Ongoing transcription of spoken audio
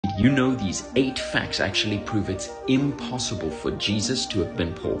You know, these 8 facts actually prove it's impossible for Jesus to have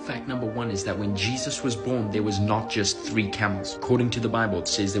been poor. Fact number 1 is that when Jesus was born, there was not just 3 camels. According to the Bible, it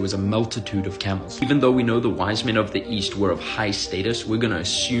says there was a multitude of camels. Even though we know the wise men of the East were of high status, we're going to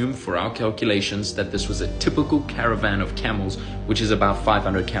assume for our calculations that this was a typical caravan of camels, which is about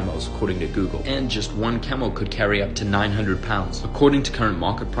 500 camels according to Google. And just one camel could carry up to 900 pounds. According to current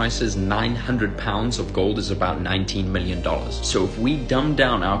market prices, 900 pounds of gold is about $19 million. So if we dumb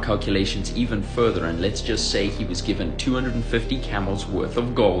down our calculations even further, and let's just say he was given 250 camels worth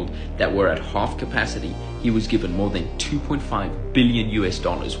of gold that were at half capacity, he was given more than $2.5 billion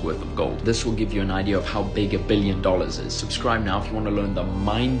worth of gold. This will give you an idea of how big $1 billion is. Subscribe now if you want to learn the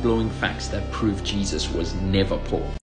mind-blowing facts that prove Jesus was never poor.